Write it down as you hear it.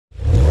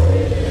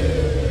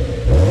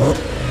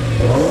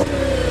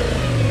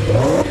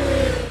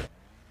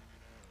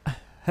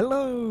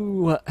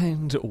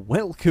and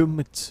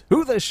welcome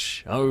to the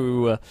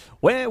show,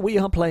 where we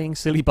are playing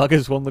silly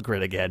buggers on the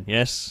grid again.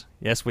 Yes,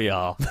 we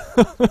are.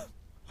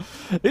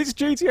 It's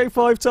GTA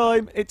 5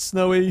 time, it's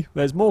snowy,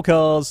 there's more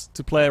cars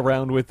to play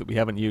around with that we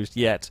haven't used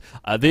yet.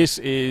 This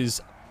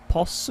is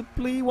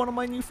possibly one of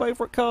my new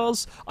favourite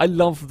cars. I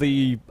love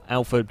the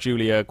Alpha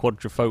Giulia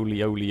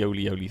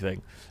Quadrifoglio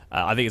thing.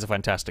 I think it's a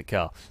fantastic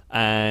car,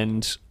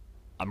 and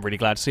I'm really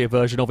glad to see a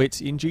version of it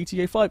in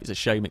GTA 5. It's a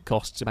shame it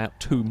costs about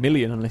 2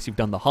 million unless you've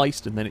done the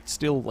heist, and then it's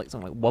still like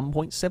something like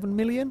 1.7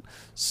 million.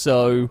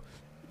 So,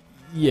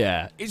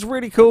 yeah, it's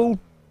really cool.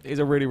 It's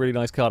a really, really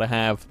nice car to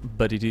have,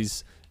 but it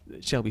is,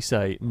 shall we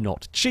say,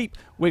 not cheap.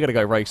 We're going to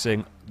go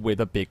racing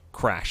with a big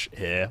crash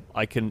here.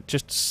 I can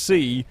just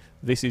see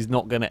this is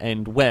not going to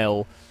end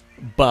well,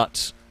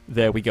 but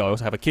there we go. I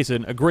also have a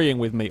kitten agreeing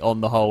with me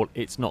on the whole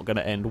it's not going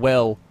to end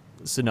well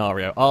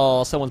scenario.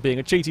 Oh, someone's being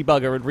a cheaty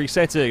bugger and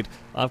resetted.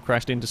 I've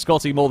crashed into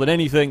Scotty more than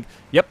anything.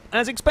 Yep,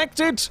 as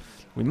expected.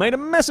 We made a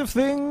mess of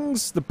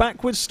things. The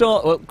backwards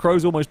start... Well,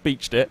 Crow's almost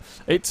beached it.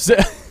 It's...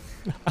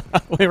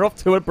 we're off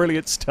to a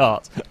brilliant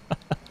start.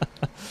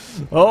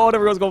 Oh, and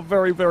everyone's gone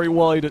very, very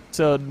wide at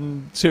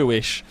turn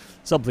 2-ish.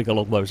 Something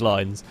along those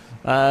lines.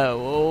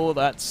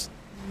 That's...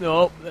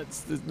 No,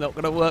 that's not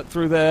going to work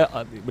through there.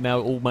 We're now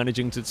all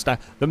managing to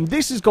stack.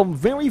 This has gone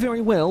very,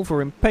 very well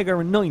for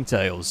Impega and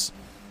Ninetails.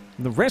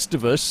 The rest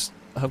of us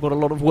have got a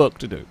lot of work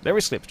to do. There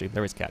is slipstream,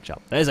 there is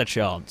catch-up. There's a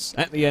chance.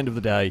 At the end of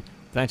the day,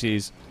 that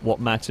is what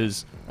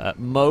matters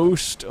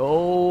most.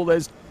 Oh,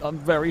 I'm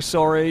very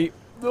sorry.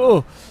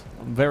 Oh,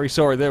 I'm very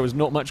sorry. There was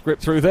not much grip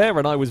through there,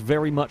 and I was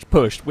very much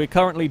pushed. We're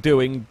currently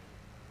doing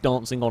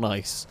Dancing on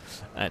Ice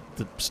at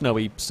the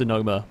snowy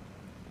Sonoma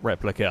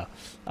replica.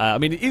 I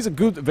mean, it is a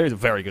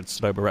very good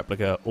Sonoma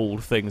replica, all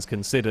things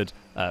considered.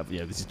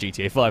 This is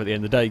GTA 5 at the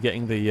end of the day.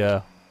 Getting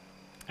the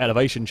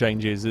elevation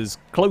changes as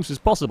close as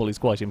possible is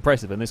quite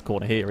impressive, and this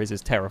corner here is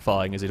as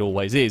terrifying as it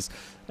always is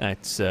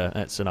at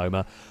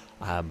Sonoma.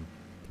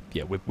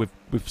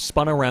 We've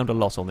spun around a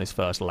lot on this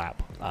first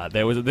lap.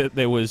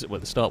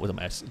 The start was a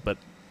mess, but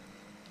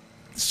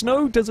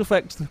snow does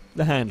affect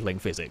the handling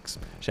physics,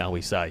 shall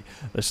we say.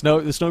 The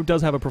snow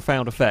does have a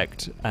profound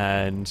effect,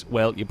 and,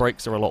 well, your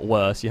brakes are a lot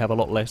worse, you have a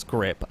lot less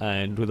grip,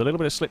 and with a little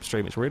bit of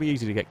slipstream, it's really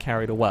easy to get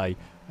carried away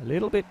a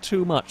little bit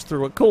too much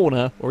through a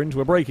corner or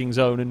into a braking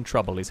zone, and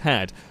trouble is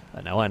had.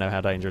 Now I know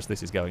how dangerous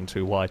this is going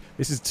too wide.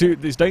 This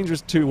is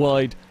dangerous too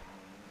wide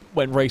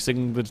when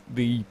racing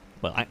the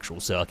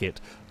actual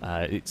circuit.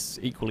 It's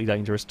equally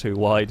dangerous too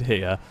wide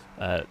here.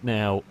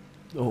 Now,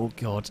 oh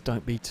god,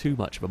 don't be too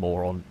much of a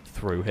moron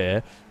through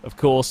here. Of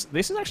course,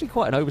 this is actually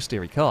quite an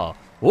oversteery car.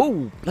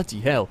 Oh, bloody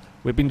hell.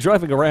 We've been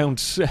driving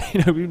around,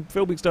 we've been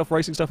filming stuff,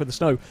 racing stuff in the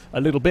snow a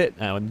little bit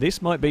now, and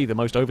this might be the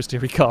most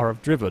oversteery car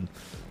I've driven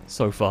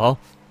so far.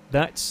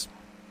 That's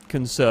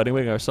concerning. We're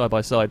going to go side by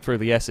side through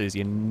the S's.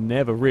 You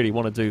never really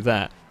want to do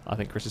that. I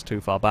think Chris is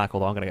too far back,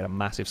 although I'm going to get a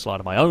massive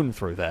slide of my own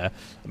through there.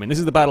 I mean, this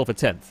is the battle for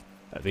 10th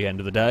at the end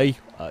of the day.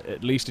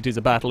 At least it is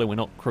a battle and we're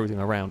not cruising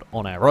around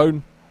on our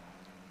own.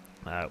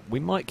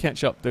 We might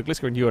catch up. The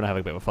Glisker and Ewan are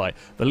having a bit of a fight.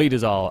 The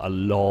leaders are a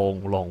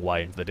long, long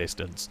way into the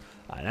distance.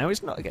 Now,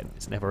 it's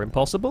never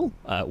impossible.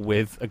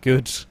 With a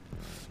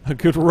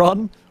good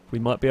run, we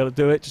might be able to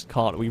do it.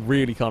 We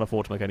really can't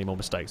afford to make any more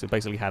mistakes. We've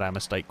basically had our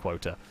mistake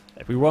quota.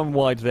 If we run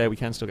wide there, we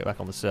can still get back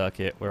on the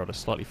circuit. We're on a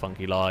slightly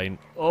funky line.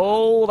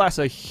 Oh, that's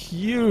a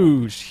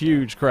huge,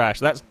 huge crash.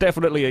 That's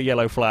definitely a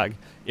yellow flag,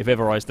 if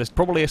ever there's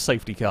probably a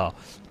safety car.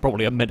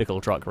 Probably a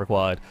medical truck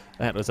required.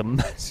 That was a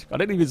massive... I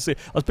didn't even see...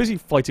 I was busy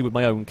fighting with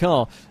my own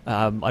car.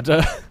 I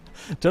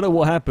don't know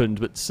what happened,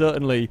 but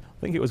certainly, I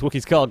think it was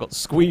Wookie's car got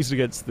squeezed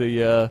against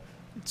the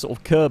sort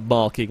of curb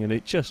marking, and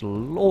it just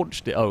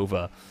launched it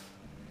over.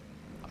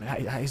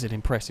 That is an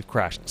impressive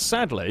crash.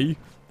 Sadly,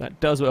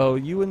 that does... Oh,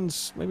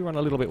 Ewan's maybe run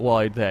a little bit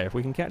wide there. If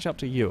we can catch up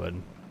to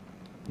Ewan,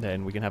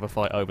 then we can have a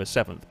fight over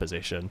 7th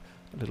position.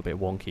 A little bit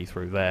wonky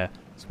through there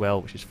as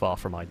well, which is far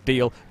from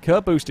ideal.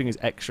 Curb boosting is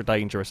extra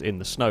dangerous in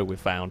the snow, we've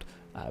found,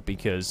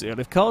 because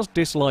if cars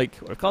get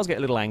a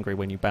little angry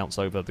when you bounce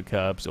over the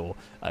curbs or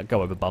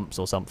go over bumps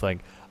or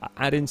something,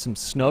 add in some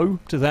snow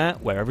to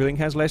that, where everything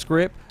has less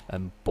grip,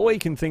 and boy,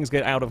 can things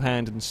get out of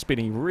hand and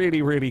spinny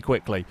really, really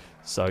quickly.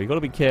 So you've got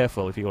to be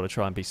careful if you want to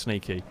try and be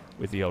sneaky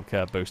with the old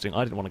curb boosting.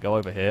 I didn't want to go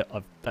over here.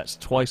 That's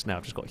twice now.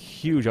 I've just got a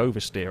huge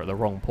oversteer at the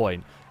wrong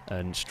point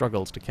and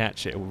struggled to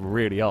catch it. We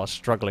really are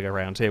struggling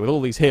around here with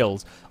all these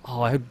hills.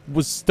 Oh, I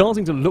was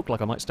starting to look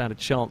like I might stand a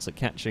chance at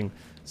catching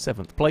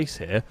 7th place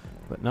here,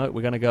 but no,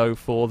 we're going to go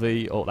for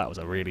the... Oh, that was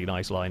a really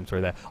nice line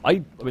through there.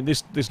 I mean,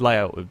 this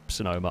layout of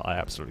Sonoma I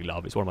absolutely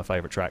love. It's one of my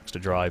favourite tracks to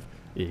drive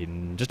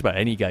in just about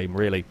any game,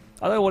 really.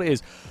 I don't know what it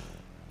is.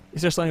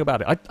 It's just something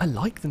about it. I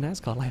like the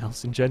NASCAR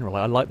layouts in general.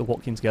 I like the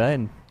Watkins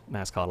Glen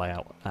NASCAR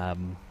layout.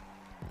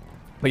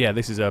 But yeah,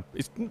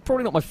 it's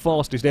probably not my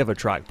fastest ever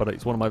track, but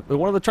it's one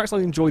of the tracks I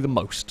enjoy the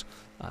most.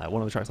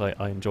 One of the tracks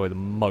I enjoy the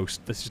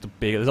most.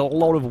 There's a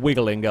lot of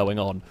wiggling going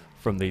on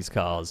from these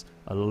cars.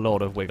 A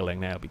lot of wiggling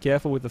now. Be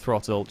careful with the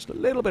throttle. Just a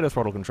little bit of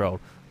throttle control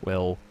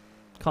will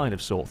kind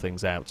of sort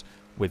things out.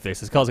 with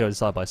this. As cars going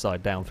side by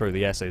side down through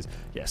the S's.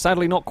 Yeah,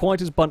 sadly not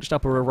quite as bunched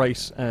up a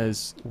race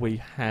as we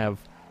have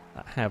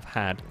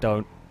had.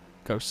 Don't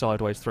go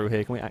sideways through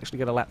here. Can we actually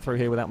get a lap through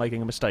here without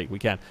making a mistake? We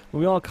can.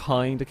 We are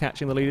kind of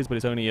catching the leaders, but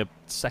it's only a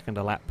second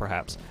a lap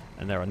perhaps,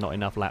 and there are not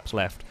enough laps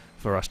left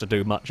for us to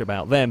do much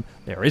about them.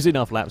 There is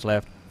enough laps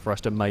left for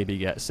us to maybe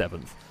get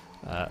 7th.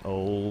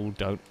 Oh,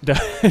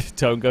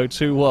 don't go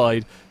too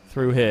wide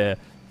through here.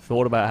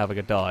 Thought about having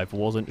a dive,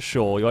 wasn't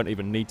sure. You won't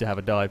even need to have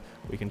a dive.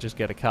 We can just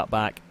get a cut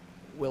back.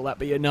 Will that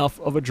be enough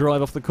of a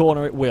drive off the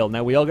corner? It will.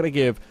 Now we are going to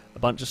give a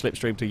bunch of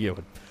slipstream to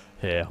Ewan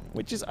here,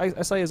 which is,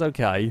 I say, is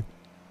okay.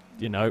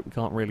 You know, we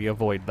can't really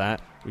avoid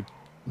that. We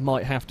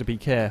might have to be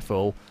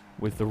careful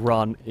with the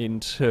run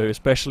into,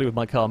 especially with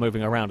my car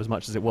moving around as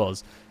much as it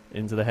was,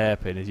 into the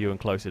hairpin. Is Ewan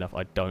close enough?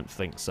 I don't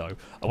think so.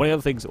 One of the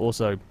other things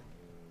also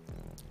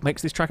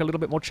makes this track a little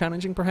bit more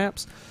challenging,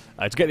 perhaps.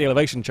 To get the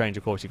elevation change,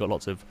 of course, you've got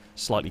lots of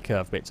slightly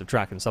curved bits of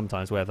track, and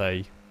sometimes where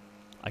they,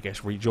 I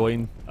guess,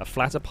 rejoin a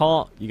flatter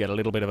part, you get a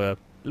little bit of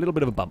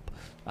a bump.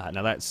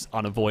 Now that's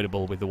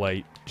unavoidable with the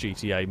way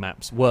GTA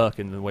maps work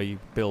and the way you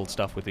build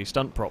stuff with these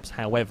stunt props.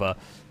 However,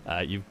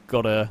 you've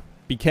got to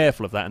be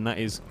careful of that, and that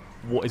is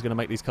what is going to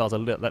make these cars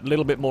that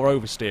little bit more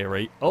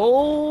oversteery.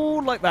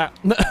 Oh, like that.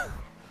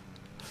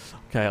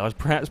 Okay,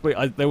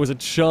 there was a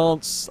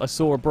chance I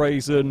saw a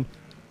Brazen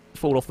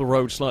fall off the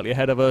road slightly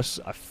ahead of us.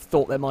 I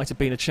thought there might have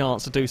been a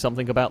chance to do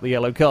something about the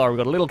yellow car. We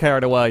got a little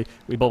carried away.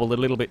 We bobbled a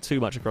little bit too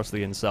much across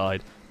the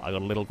inside. I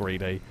got a little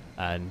greedy,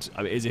 and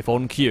as if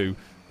on cue,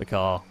 the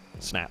car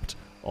snapped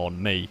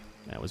on me.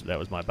 That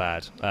was my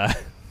bad.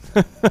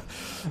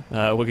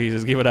 Wookiees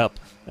has given up,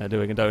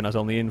 doing a donut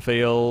on the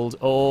infield.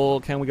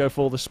 Or can we go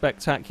for the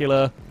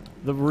spectacular?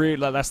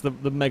 That's the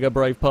mega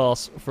brave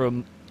pass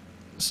from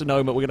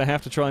Sonoma. We're going to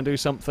have to try and do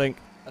something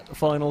at the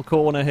final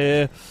corner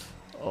here.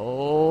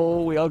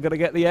 Oh, we are going to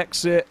get the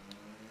exit.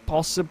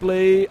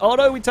 Possibly. Oh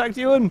no, we tagged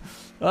Ewan.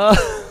 Well,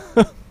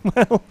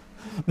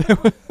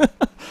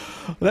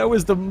 that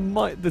was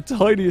the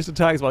tiniest of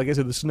tags. Well, I guess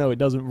in the snow it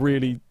doesn't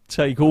really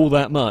take all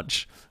that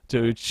much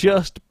to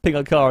just ping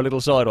a car a little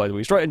sideways.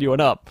 We straightened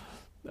Ewan up,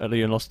 and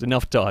Ewan lost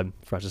enough time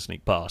for us to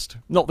sneak past.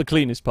 Not the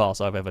cleanest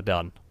pass I've ever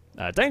done.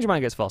 Dangerman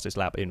gets fastest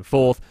lap in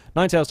 4th.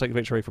 Ninetales take the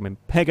victory from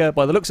Impega.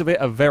 By the looks of it,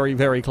 a very,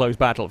 very close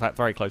battle. In fact,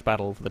 very close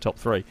battle for the top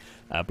 3.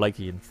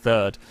 Blakey in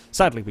 3rd.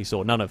 Sadly, we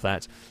saw none of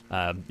that.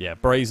 Yeah,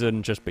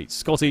 Brazen just beat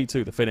Scotty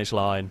to the finish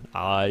line.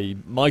 I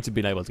might have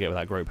been able to get with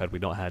that group had we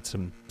not had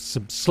some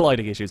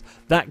sliding issues.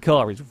 That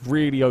car is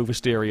really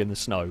oversteery in the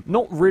snow.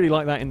 Not really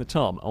like that in the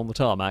on the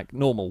tarmac,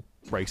 normal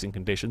racing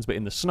conditions, but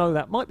in the snow,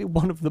 that might be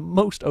one of the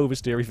most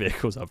oversteery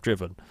vehicles I've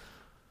driven.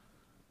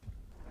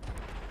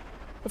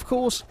 Of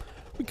course,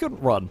 we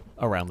couldn't run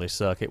around this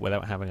circuit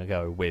without having a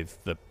go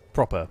with the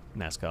proper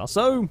NASCAR.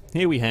 So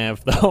here we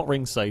have the Hot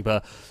Ring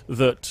Sabre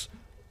that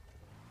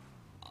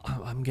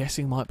I'm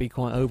guessing might be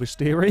quite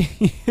oversteery.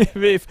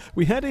 If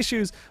we had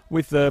issues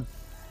with the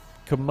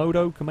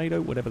Komodo,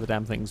 whatever the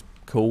damn thing's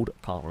called,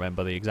 can't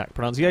remember the exact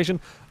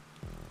pronunciation.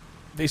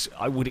 This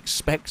I would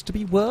expect to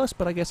be worse,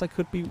 but I guess I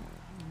could be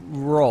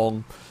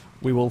wrong.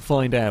 We will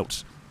find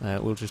out.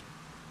 We'll just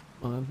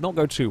not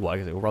go too wide,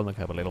 because it will run the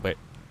curb a little bit.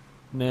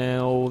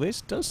 Now, this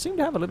does seem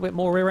to have a little bit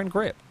more rear-end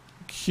grip.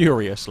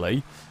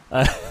 Curiously,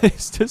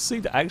 this does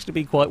seem to actually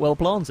be quite well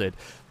planted.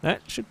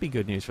 That should be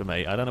good news for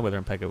me. I don't know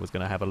whether Impega was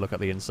going to have a look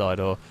at the inside,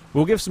 or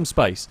we'll give some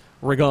space.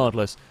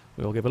 Regardless,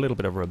 we'll give a little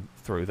bit of room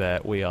through there.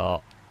 We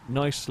are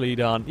nicely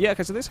done. Yeah,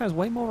 okay, so this has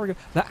way more...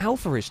 That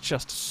Alpha is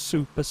just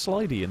super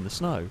slidey in the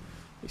snow.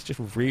 It's just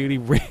really,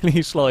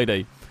 really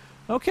slidey.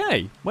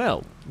 Okay,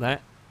 well,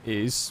 that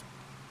is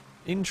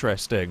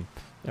interesting.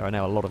 There are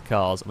now a lot of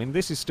cars. I mean,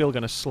 this is still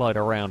going to slide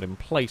around in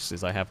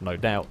places, I have no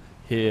doubt.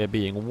 Here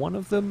being one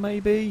of them,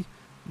 maybe?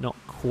 Not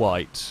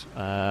quite.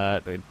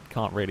 It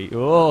can't really...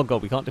 Oh,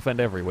 God, we can't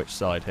defend every which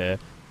side here.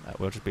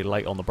 We'll just be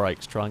late on the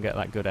brakes. Try and get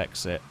that good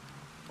exit.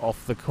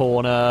 Off the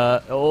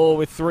corner. Oh,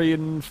 we're 3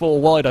 and 4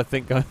 wide, I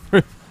think, going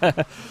through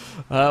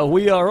there.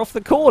 We are off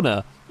the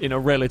corner in a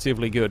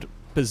relatively good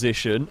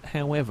position.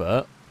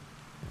 However...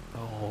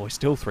 Oh, we're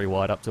still 3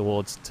 wide up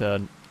towards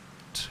turn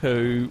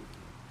 2...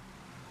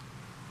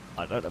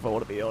 I don't know if I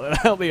want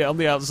to be on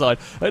the outside.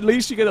 At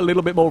least you get a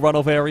little bit more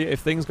runoff area. If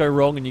things go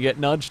wrong and you get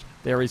nudged,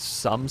 there is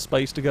some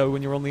space to go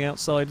when you're on the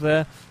outside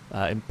there.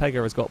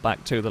 Impega has got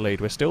back to the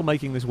lead. We're still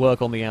making this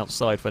work on the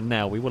outside for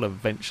now. We will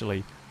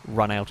eventually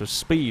run out of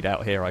speed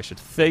out here, I should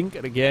think.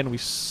 And again, we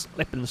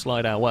slip and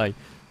slide our way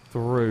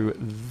through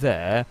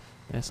there.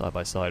 They're side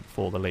by side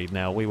for the lead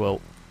now. We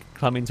will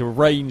come into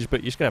range,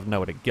 but you're just going to have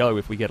nowhere to go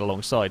if we get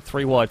alongside.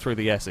 3 wide through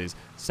the S's.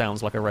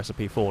 Sounds like a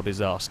recipe for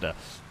disaster.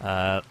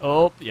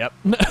 Oh, yep.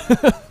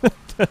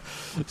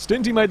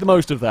 Stinty made the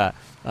most of that.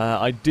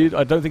 I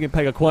don't think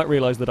Impega quite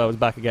realised that I was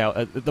backing out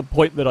at the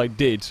point that I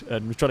did,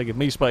 and was trying to give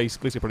me space.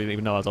 Gliska probably didn't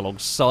even know I was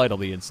alongside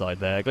on the inside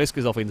there.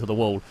 Gliska's off into the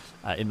wall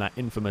in that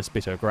infamous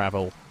bit of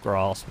gravel,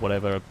 grass,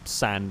 whatever,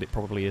 sand it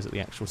probably is at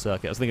the actual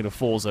circuit. I was thinking of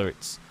Forza.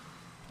 Is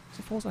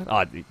it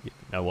Forza? You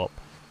know what?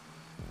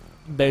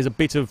 There's a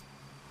bit of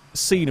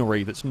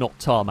scenery that's not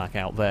tarmac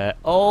out there.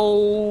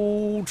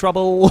 Oh,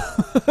 trouble.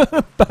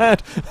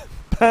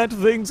 Bad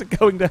things are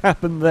going to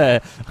happen there.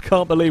 I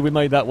can't believe we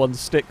made that one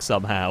stick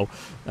somehow.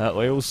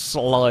 We all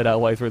slide our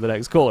way through the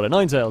next corner.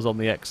 Ninetales on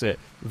the exit.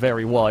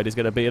 Very wide is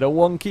going to be at a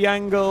wonky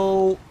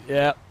angle.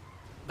 Yeah,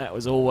 that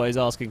was always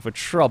asking for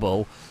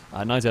trouble.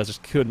 Ninetales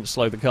just couldn't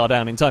slow the car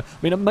down in time. I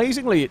mean,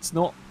 amazingly, that's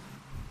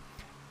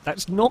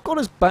not gone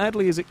as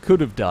badly as it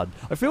could have done.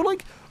 I feel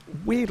like,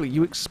 weirdly,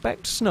 you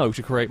expect snow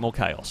to create more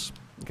chaos.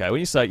 Okay,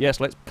 when you say, yes,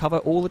 let's cover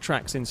all the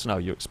tracks in snow,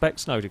 you expect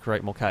snow to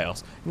create more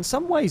chaos. In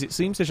some ways, it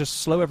seems to just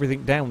slow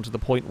everything down to the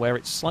point where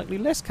it's slightly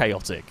less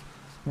chaotic.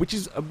 Which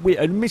is,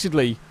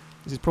 admittedly,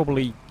 this is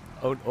probably...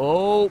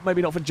 Oh,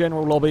 maybe not for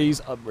general lobbies.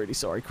 I'm really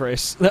sorry,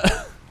 Chris.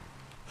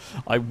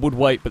 I would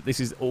wait, but this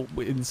is all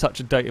in such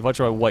a date. If I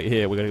try and wait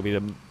here, we're going to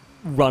be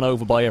run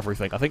over by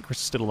everything. I think Chris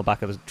is still on the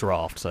back of the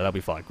draft, so that'll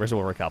be fine. Chris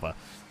will recover.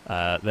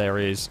 There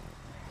is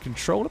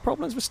controller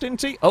problems with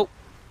Stinty. Oh,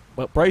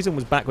 well, Brazen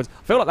was backwards.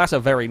 I feel like that's a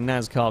very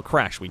NASCAR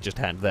crash we just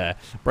had there.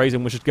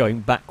 Brazen was just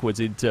going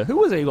backwards into... Who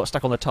was it who got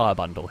stuck on the tyre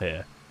bundle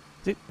here?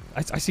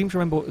 I seem to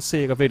remember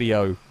seeing a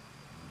video...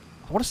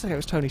 I want to say it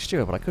was Tony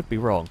Stewart, but I could be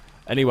wrong.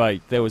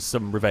 Anyway, there was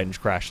some revenge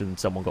crash and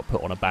someone got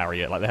put on a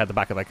barrier. Like, they had the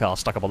back of their car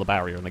stuck up on the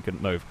barrier and they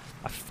couldn't move.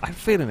 I'm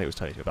feeling it was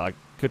Tony Stewart, but I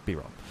could be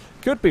wrong.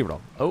 Could be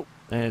wrong. Oh,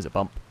 there's a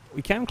bump.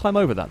 We can climb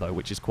over that, though,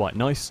 which is quite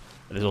nice.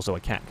 There's also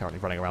a cat currently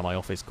running around my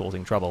office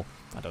causing trouble.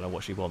 I don't know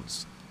what she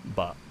wants,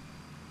 but...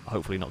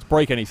 hopefully not to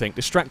break anything.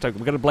 Distracto.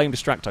 We're going to blame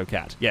Distracto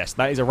Cat. Yes,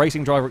 that is a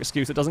racing driver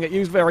excuse that doesn't get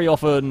used very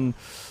often.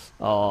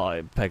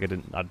 Oh, Pegger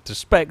didn't... I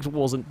suspect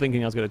wasn't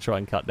thinking I was going to try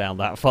and cut down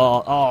that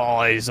far.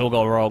 Oh, it's all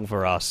gone wrong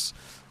for us.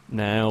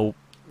 Now,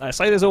 I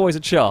say there's always a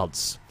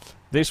chance.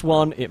 This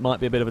one, it might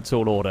be a bit of a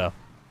tall order.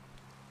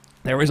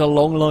 There is a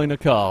long line of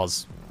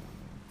cars.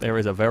 There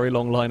is a very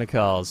long line of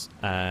cars,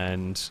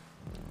 and...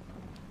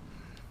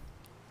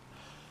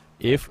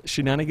 if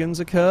shenanigans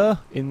occur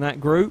in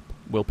that group,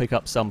 we'll pick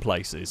up some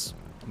places.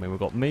 I mean, we've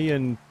got me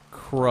and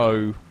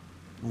Crow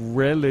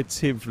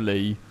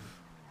relatively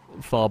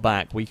far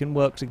back. We can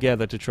work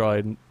together to try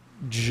and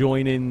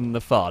join in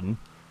the fun.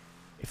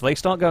 If they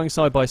start going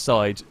side by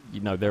side, you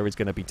know, there is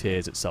going to be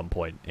tears at some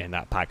point in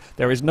that pack.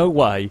 There is no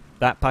way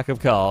that pack of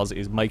cars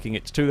is making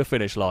it to the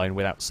finish line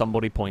without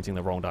somebody pointing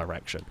the wrong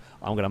direction.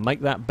 I'm going to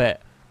make that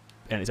bet,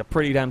 and it's a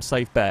pretty damn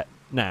safe bet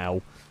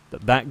now,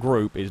 that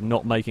group is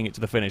not making it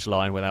to the finish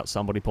line without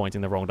somebody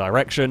pointing the wrong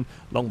direction.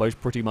 Longbow's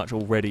pretty much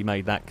already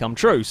made that come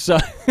true, so...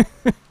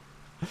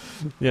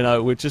 you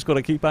know, we've just got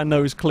to keep our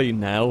nose clean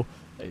now.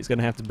 It's going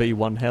to have to be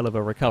one hell of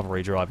a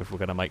recovery drive if we're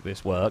going to make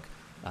this work.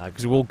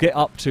 Because we'll get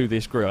up to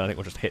this group, I think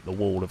we'll just hit the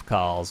wall of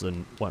cars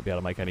and won't be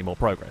able to make any more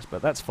progress.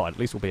 But that's fine, at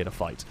least we'll be in a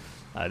fight.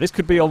 This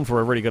could be on for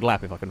a really good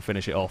lap if I can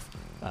finish it off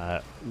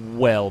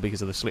well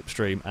because of the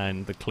slipstream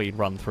and the clean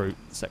run through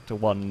Sector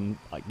 1,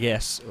 I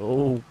guess.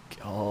 Oh,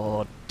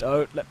 God,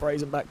 don't let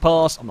Brazen back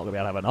pass. I'm not going to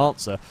be able to have an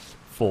answer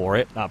for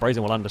it.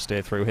 Brazen will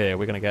understeer through here.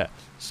 We're going to get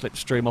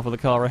slipstream off of the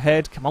car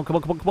ahead. Come on, come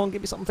on, come on, come on,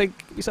 give me something,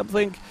 give me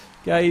something.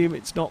 Game,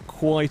 it's not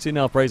quite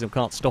enough. Brazen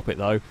can't stop it,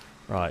 though.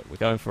 Right, we're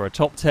going for a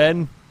top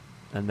 10.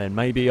 And then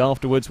maybe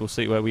afterwards we'll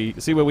see where we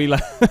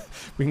land.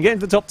 We can get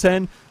into the top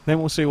 10, then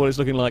we'll see what it's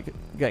looking like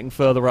getting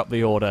further up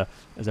the order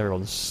as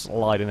everyone's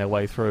sliding their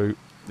way through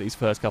these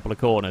first couple of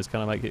corners.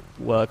 Can I make it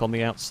work on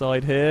the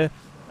outside here?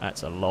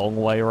 That's a long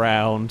way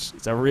around.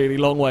 It's a really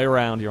long way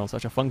around. You're on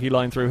such a funky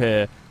line through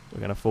here. We're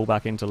going to fall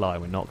back into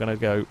line. We're not going to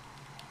go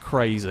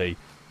crazy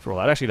for all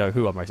that. I actually know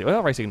who I'm racing. Well,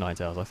 I'm racing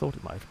Ninetales. I thought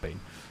it might have been.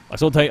 I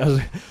saw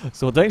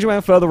Danger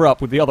Man further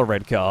up with the other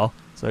red car.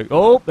 So,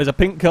 oh, there's a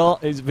pink car.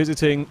 Is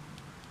visiting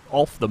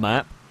off the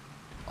map.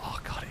 Oh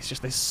god, it's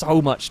just there's so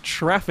much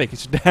traffic.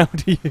 It's just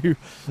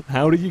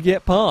how do you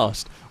get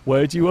past?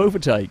 Where do you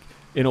overtake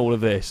in all of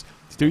this?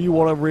 Do you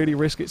want to really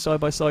risk it side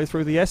by side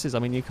through the S's? I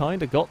mean, you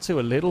kind of got to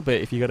a little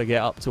bit if you're going to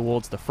get up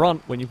towards the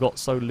front when you've got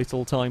so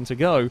little time to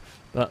go.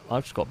 But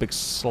I've just got a big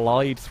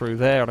slide through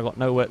there, and I got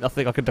nowhere. I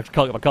think can't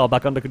get my car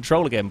back under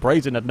control again.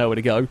 Brazen had nowhere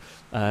to go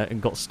and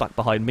got stuck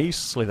behind me,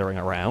 slithering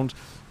around.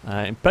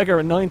 And Pegger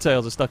and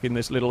Ninetales are stuck in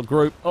this little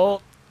group.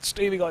 Oh,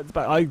 Stevie got the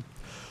back.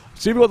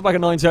 Stevie got the back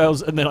of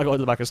Ninetales, and then I got to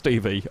the back of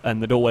Stevie,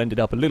 and the door ended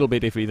up a little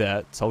bit iffy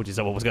there. Told you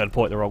someone was going to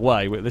point the wrong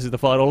way. This is the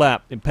final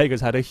lap.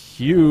 Impegger's had a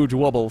huge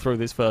wobble through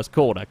this first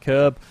corner.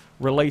 Curb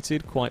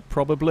related, quite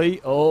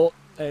probably. Oh,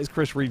 there's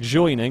Chris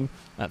rejoining.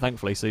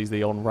 Thankfully sees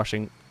the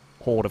on-rushing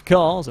horde of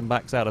cars and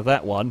backs out of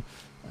that one.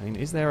 I mean,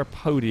 is there a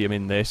podium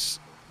in this?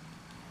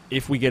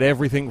 If we get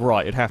everything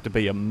right, it'd have to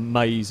be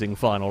amazing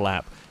final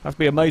lap. It'd have to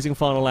be amazing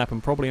final lap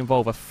and probably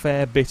involve a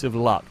fair bit of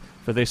luck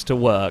for this to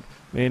work.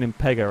 Me and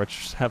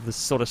Impegger have this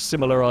sort of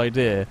similar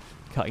idea,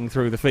 cutting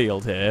through the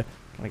field here.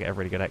 Can I get a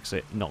really good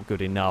exit? Not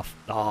good enough.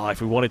 If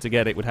we wanted to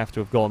get it, we'd have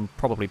to have gone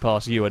probably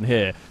past Ewan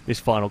here.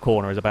 This final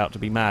corner is about to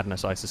be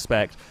madness, I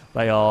suspect.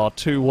 They are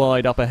too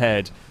wide up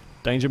ahead.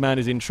 Danger Man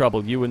is in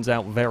trouble. Ewan's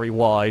out very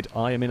wide.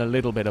 I am in a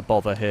little bit of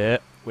bother here.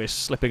 We're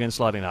slipping and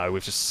sliding. No,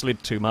 we've just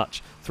slid too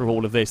much through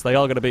all of this. They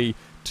are going to be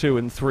 2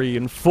 and 3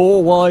 and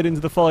 4 wide into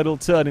the final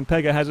turn.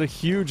 Impega has a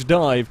huge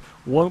dive,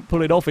 won't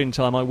pull it off in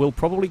time. I will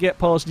probably get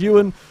past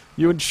Ewan.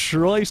 Ewan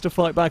tries to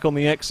fight back on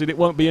the exit. It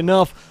won't be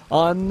enough.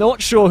 I'm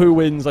not sure who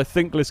wins. I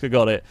think Gliska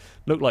got it.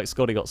 Looked like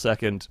Scotty got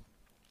second.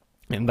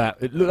 In that,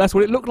 that's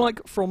what it looked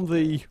like from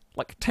the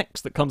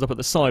text that comes up at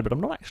the side, but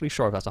I'm not actually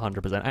sure if that's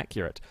 100%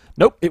 accurate.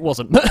 Nope, it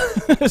wasn't.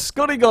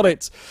 Scotty got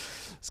it.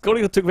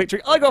 Scotty took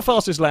victory. I got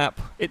fastest lap.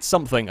 It's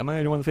something. Am I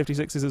only one of the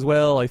 56s as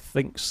well? I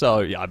think so.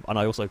 Yeah, and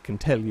I also can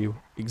tell you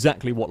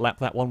exactly what lap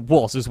that one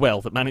was as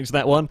well that managed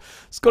that one.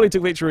 Scotty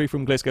took victory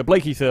from Gliska.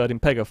 Blakey third,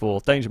 Impega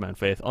fourth, Dangerman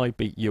fifth. I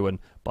beat Ewan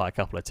by a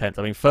couple of tenths.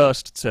 I mean,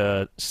 first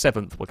to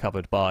seventh were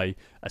covered by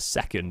a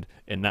second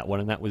in that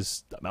one, and that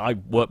was... I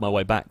worked my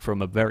way back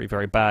from a very,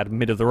 very bad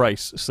mid of the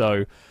race,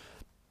 so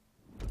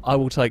I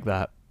will take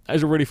that. It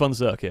was a really fun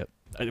circuit.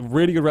 A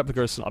really good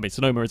replica of... I mean,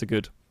 Sonoma is a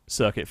good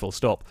circuit, full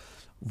stop.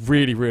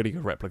 Really, really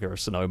good replica of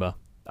Sonoma.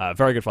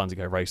 Very good fun to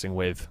go racing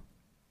with.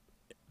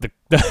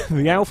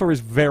 The Alpha is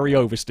very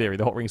oversteery.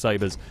 The Hot Ring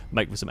Sabres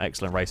make for some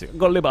excellent racing.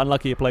 Got a little bit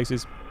unlucky at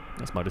places.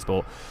 That's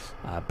motorsport.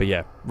 But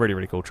yeah, really,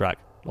 really cool track.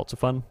 Lots of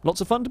fun. Lots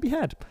of fun to be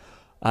had.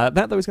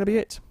 That, though, is going to be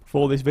it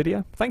for this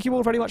video. Thank you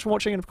all very much for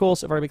watching. And, of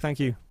course, a very big thank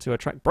you to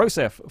Track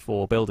Brosef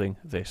for building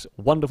this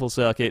wonderful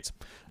circuit.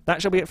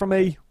 That shall be it from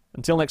me.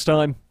 Until next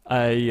time,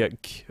 a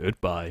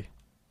goodbye.